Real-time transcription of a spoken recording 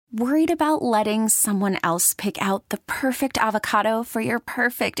Worried about letting someone else pick out the perfect avocado for your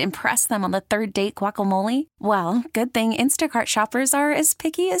perfect impress them on the third date guacamole? Well, good thing Instacart shoppers are as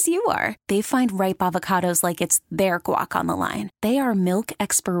picky as you are. They find ripe avocados like it's their guac on the line. They are milk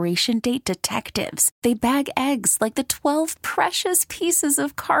expiration date detectives. They bag eggs like the 12 precious pieces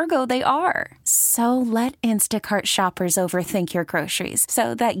of cargo they are. So let Instacart shoppers overthink your groceries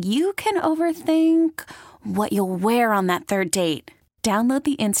so that you can overthink what you'll wear on that third date. Download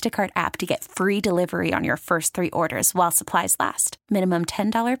the Instacart app to get free delivery on your first 3 orders while supplies last. Minimum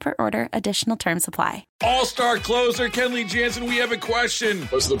 $10 per order. Additional terms apply. All-star closer Kenley Jansen, we have a question.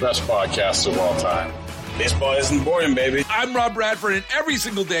 What's the best podcast of all time? Baseball isn't boring, baby. I'm Rob Bradford, and every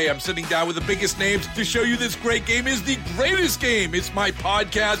single day I'm sitting down with the biggest names to show you this great game is the greatest game. It's my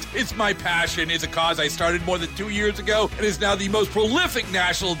podcast. It's my passion. It's a cause I started more than 2 years ago and is now the most prolific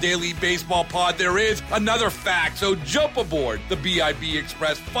national daily baseball pod there is. Another fact. So jump aboard the BIB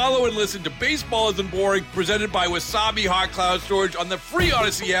Express. Follow and listen to Baseball Isn't Boring, presented by Wasabi Hot Cloud Storage on the free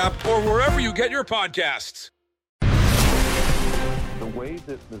Odyssey app or wherever you get your podcasts. The way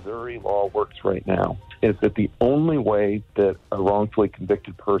that Missouri law works right now is that the only way that a wrongfully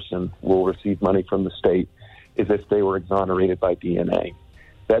convicted person will receive money from the state is if they were exonerated by DNA.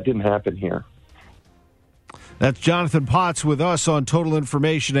 That didn't happen here. That's Jonathan Potts with us on Total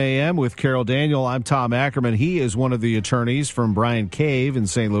Information AM with Carol Daniel. I'm Tom Ackerman. He is one of the attorneys from Brian Cave in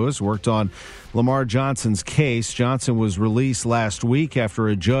St. Louis, worked on Lamar Johnson's case. Johnson was released last week after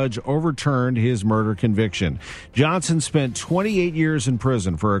a judge overturned his murder conviction. Johnson spent 28 years in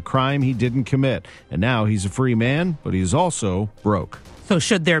prison for a crime he didn't commit, and now he's a free man, but he's also broke. So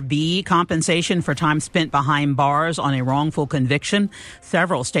should there be compensation for time spent behind bars on a wrongful conviction?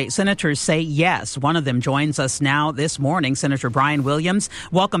 Several state senators say yes. One of them joins us now this morning, Senator Brian Williams.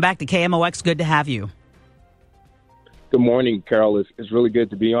 Welcome back to KMOX. Good to have you. Good morning, Carol. It's really good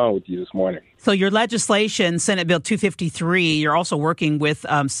to be on with you this morning. So your legislation, Senate Bill 253, you're also working with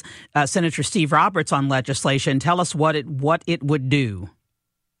Senator Steve Roberts on legislation. Tell us what it would do.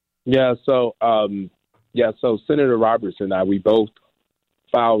 So Senator Roberts and I, we both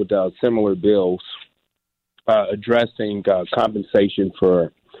filed similar bills addressing compensation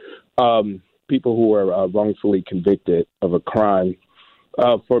for people who are wrongfully convicted of a crime.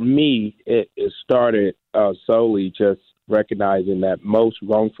 For me, it started solely just recognizing that most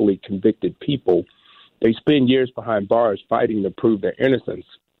wrongfully convicted people, they spend years behind bars fighting to prove their innocence.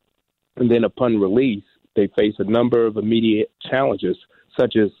 And then upon release, they face a number of immediate challenges,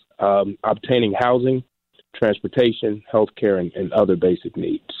 such as obtaining housing, transportation, healthcare, and other basic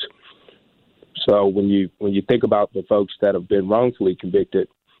needs. So when you think about the folks that have been wrongfully convicted,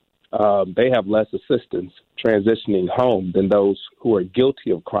 they have less assistance transitioning home than those who are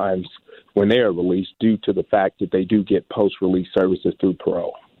guilty of crimes when they are released, due to the fact that they do get post-release services through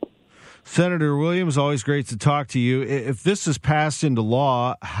parole. Senator Williams, always great to talk to you. If this is passed into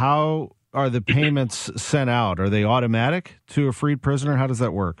law, how are the payments sent out? Are they automatic to a freed prisoner? How does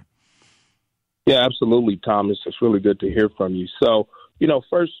that work? Yeah, absolutely, Tom. It's really good to hear from you. So,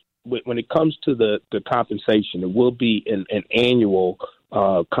 first, when it comes to the compensation, it will be an annual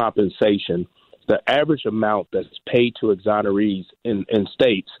compensation. The average amount that's paid to exonerees in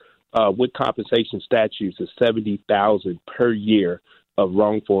states with compensation statutes is $70,000 per year of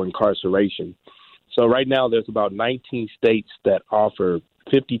wrongful incarceration. So right now, there's about 19 states that offer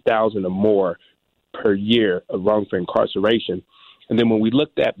 $50,000 or more per year of wrongful incarceration. And then when we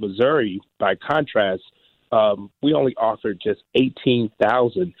looked at Missouri, by contrast, we only offered just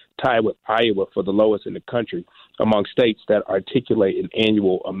 $18,000, tied with Iowa for the lowest in the country among states that articulate an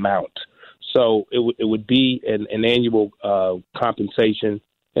annual amount. So it would be an annual compensation,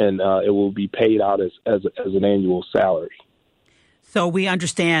 and it will be paid out as an annual salary. So we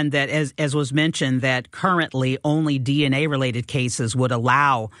understand that, as was mentioned, that currently only DNA-related cases would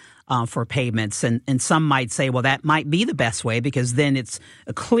allow for payments. And some might say, well, that might be the best way, because then it's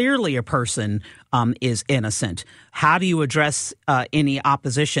clearly a person is innocent. How do you address any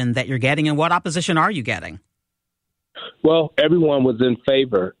opposition that you're getting, and what opposition are you getting? Well, everyone was in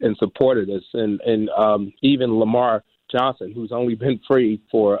favor and supported us, and even Lamar Johnson, who's only been free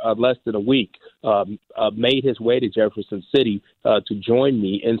for less than a week, made his way to Jefferson City to join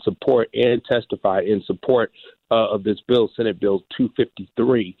me in support and testify in support of this bill, Senate Bill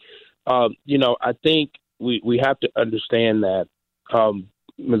 253. I think we have to understand that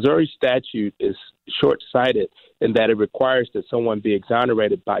Missouri statute is short-sighted in that it requires that someone be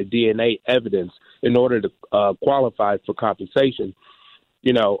exonerated by DNA evidence in order to qualify for compensation.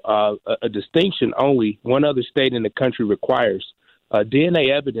 A distinction only one other state in the country requires. DNA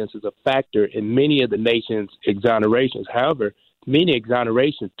evidence is a factor in many of the nation's exonerations. However, many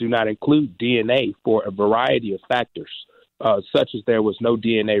exonerations do not include DNA for a variety of factors, such as there was no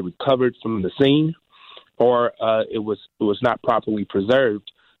DNA recovered from the scene, or it was not properly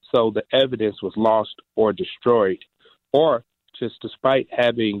preserved, so the evidence was lost or destroyed, or just despite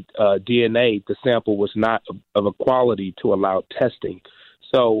having DNA, the sample was not of a quality to allow testing.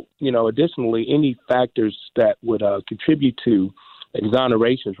 So, additionally, any factors that would contribute to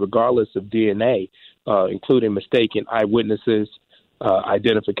exonerations, regardless of DNA, including mistaken eyewitnesses,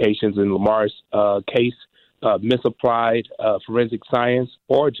 identifications in Lamar's case, misapplied forensic science,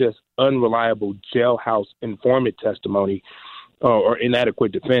 or just unreliable jailhouse informant testimony or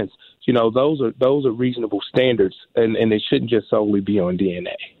inadequate defense. Those are reasonable standards, and they shouldn't just solely be on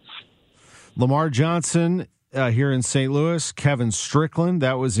DNA. Lamar Johnson here in St. Louis, Kevin Strickland,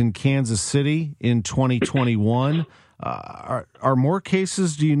 that was in Kansas City in 2021. Are more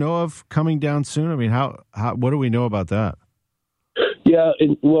cases, do you know of, coming down soon? I mean, what do we know about that? Yeah,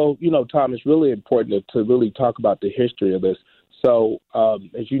 Tom, it's really important to really talk about the history of this. So,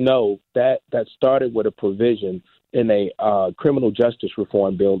 as you know, that started with a provision in a criminal justice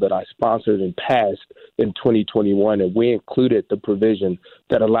reform bill that I sponsored and passed in 2021, and we included the provision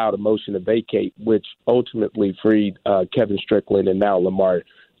that allowed a motion to vacate, which ultimately freed Kevin Strickland and now Lamar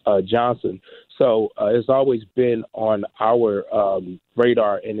Johnson. So it's always been on our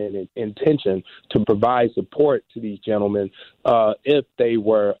radar and an intention to provide support to these gentlemen if they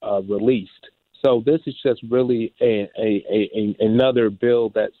were released. So this is just really another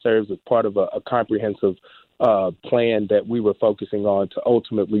bill that serves as part of a comprehensive plan that we were focusing on to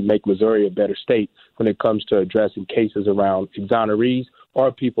ultimately make Missouri a better state when it comes to addressing cases around exonerees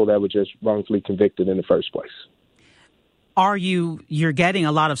or people that were just wrongfully convicted in the first place. You're getting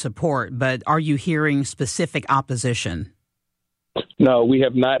a lot of support, but are you hearing specific opposition? No, we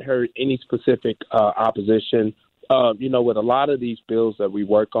have not heard any specific opposition. With a lot of these bills that we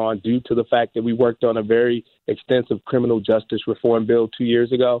work on, due to the fact that we worked on a very extensive criminal justice reform bill 2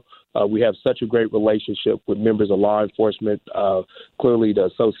 years ago, we have such a great relationship with members of law enforcement, clearly the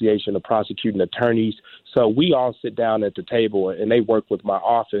Association of Prosecuting Attorneys. So we all sit down at the table and they work with my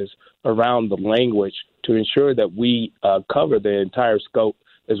office around the language to ensure that we cover the entire scope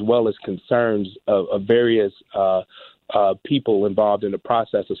as well as concerns of various people involved in the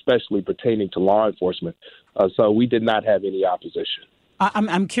process, especially pertaining to law enforcement. So we did not have any opposition.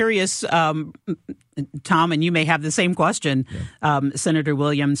 I'm curious, Tom, and you may have the same question, Senator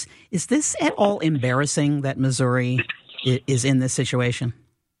Williams. Is this at all embarrassing that Missouri is in this situation?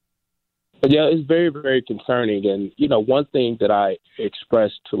 Yeah, it's very, very concerning. And, one thing that I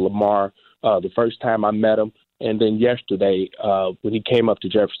expressed to Lamar the first time I met him, and then yesterday when he came up to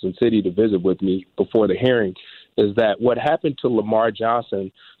Jefferson City to visit with me before the hearing, is that what happened to Lamar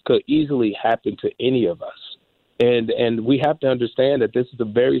Johnson could easily happen to any of us. And we have to understand that this is a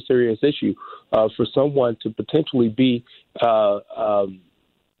very serious issue for someone to potentially be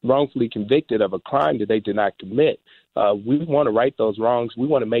wrongfully convicted of a crime that they did not commit. We want to right those wrongs. We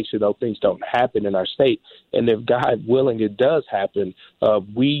want to make sure those things don't happen in our state. And if God willing it does happen,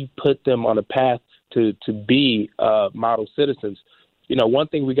 we put them on a path to be model citizens. One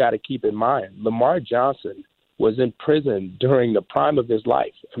thing we got to keep in mind, Lamar Johnson was in prison during the prime of his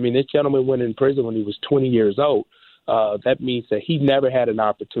life. I mean, this gentleman went in prison when he was 20 years old. That means that he never had an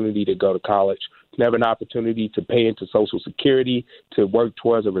opportunity to go to college, never an opportunity to pay into Social Security, to work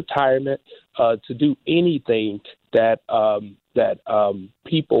towards a retirement, to do anything that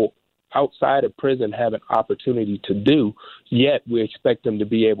people outside of prison have an opportunity to do, yet we expect them to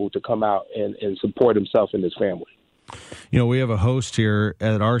be able to come out and support himself and his family. We have a host here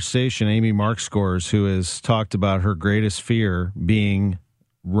at our station, Amy Markscores, who has talked about her greatest fear being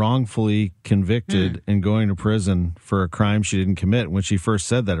wrongfully convicted and going to prison for a crime she didn't commit. When she first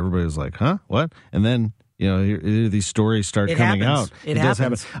said that, everybody was like, huh, what? And then, these stories start coming out. It does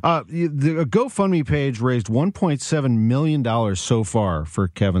happen. The GoFundMe page raised $1.7 million so far for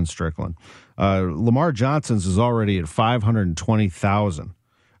Kevin Strickland. Lamar Johnson's is already at $520,000.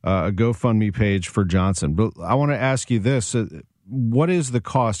 A GoFundMe page for Johnson. But I want to ask you this. What is the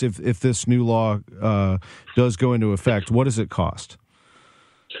cost if this new law does go into effect? What does it cost?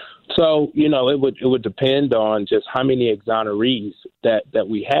 So, it would depend on just how many exonerees that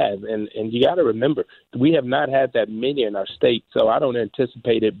we have. And you got to remember, we have not had that many in our state. So I don't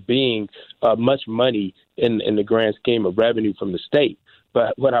anticipate it being much money in the grand scheme of revenue from the state.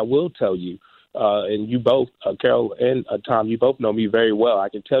 But what I will tell you, and you both, Carol and Tom, you both know me very well. I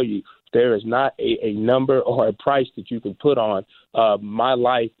can tell you there is not a number or a price that you can put on my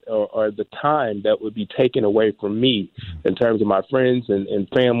life or the time that would be taken away from me in terms of my friends and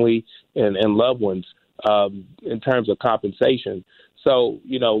family and loved ones in terms of compensation. So,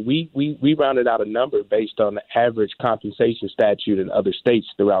 we rounded out a number based on the average compensation statute in other states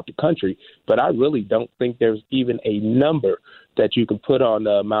throughout the country. But I really don't think there's even a number that you can put on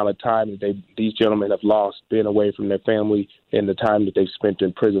the amount of time that these gentlemen have lost being away from their family and the time that they've spent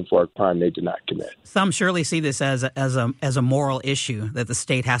in prison for a crime they did not commit. Some surely see this as a moral issue, that the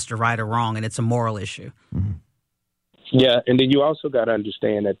state has to right a wrong, and it's a moral issue. Mm-hmm. Yeah, and then you also got to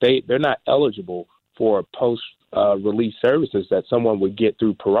understand that they're not eligible for post-release services that someone would get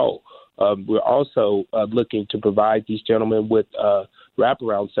through parole. We're also looking to provide these gentlemen with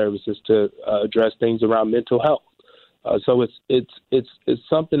wraparound services to address things around mental health. So it's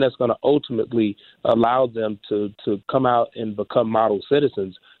something that's going to ultimately allow them to come out and become model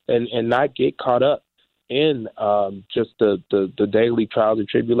citizens and not get caught up in just the daily trials and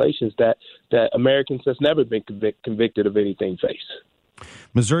tribulations that Americans that's never been convicted of anything face.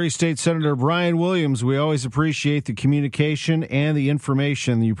 Missouri State Senator Brian Williams, we always appreciate the communication and the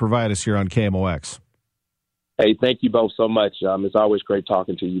information you provide us here on KMOX. Hey, thank you both so much. It's always great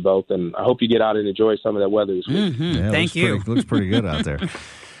talking to you both, and I hope you get out and enjoy some of that weather this week. Mm-hmm. Yeah, thank you. Looks pretty good out there.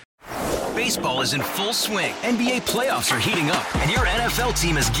 Baseball is in full swing. NBA playoffs are heating up, and your NFL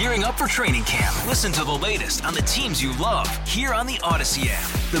team is gearing up for training camp. Listen to the latest on the teams you love here on the Odyssey app.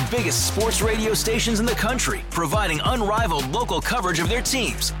 The biggest sports radio stations in the country, providing unrivaled local coverage of their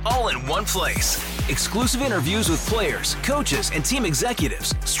teams, all in one place. Exclusive interviews with players, coaches, and team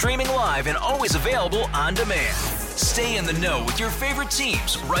executives, streaming live and always available on demand. Stay in the know with your favorite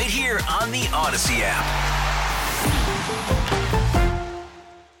teams right here on the Odyssey app.